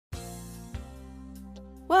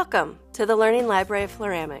Welcome to the Learning Library of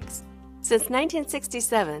Fluoramics. Since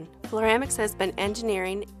 1967, Fluoramics has been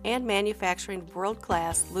engineering and manufacturing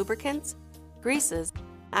world-class lubricants, greases,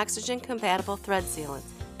 oxygen-compatible thread sealants,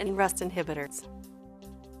 and rust inhibitors.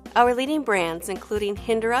 Our leading brands, including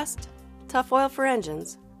Hinderust, Tough Oil for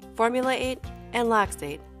Engines, Formula 8, and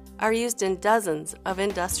Loxate, are used in dozens of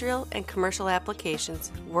industrial and commercial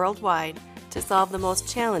applications worldwide to solve the most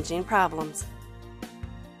challenging problems.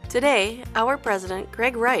 Today, our president,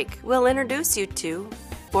 Greg Reich, will introduce you to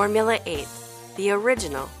Formula 8, the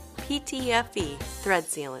original PTFE thread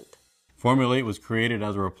sealant. Formula 8 was created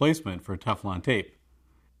as a replacement for Teflon tape,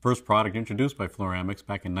 first product introduced by Fluoramics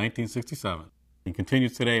back in 1967, and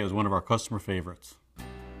continues today as one of our customer favorites.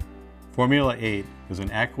 Formula 8 is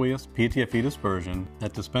an aqueous PTFE dispersion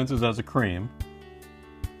that dispenses as a cream,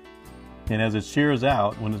 and as it shears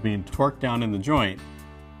out when it's being torqued down in the joint,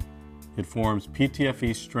 it forms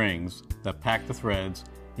PTFE strings that pack the threads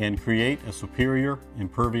and create a superior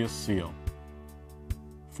impervious seal.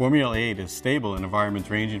 Formula 8 is stable in environments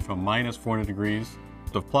ranging from minus 400 degrees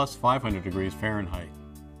to plus 500 degrees Fahrenheit.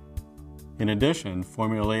 In addition,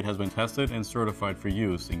 Formula 8 has been tested and certified for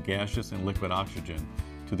use in gaseous and liquid oxygen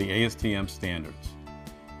to the ASTM standards,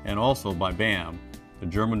 and also by BAM, the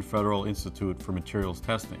German Federal Institute for Materials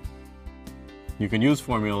Testing. You can use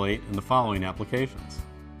Formula 8 in the following applications: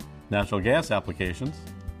 natural gas applications,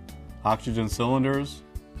 oxygen cylinders,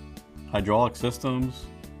 hydraulic systems,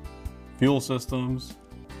 fuel systems,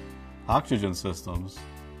 oxygen systems,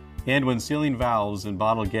 and when sealing valves in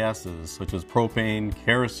bottled gases such as propane,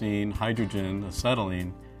 kerosene, hydrogen,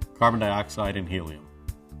 acetylene, carbon dioxide, and helium.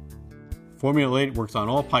 Formula 8 works on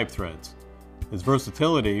all pipe threads. Its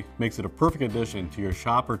versatility makes it a perfect addition to your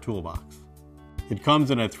shop or toolbox. It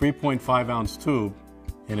comes in a 3.5-ounce tube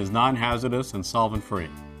and is non-hazardous and solvent-free.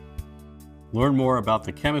 Learn more about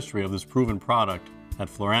the chemistry of this proven product at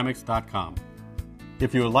fluoramics.com.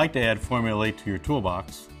 If you would like to add Formula 8 to your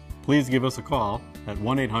toolbox, please give us a call at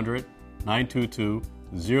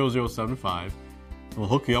 1-800-922-0075 and we'll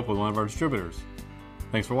hook you up with one of our distributors.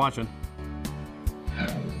 Thanks for watching.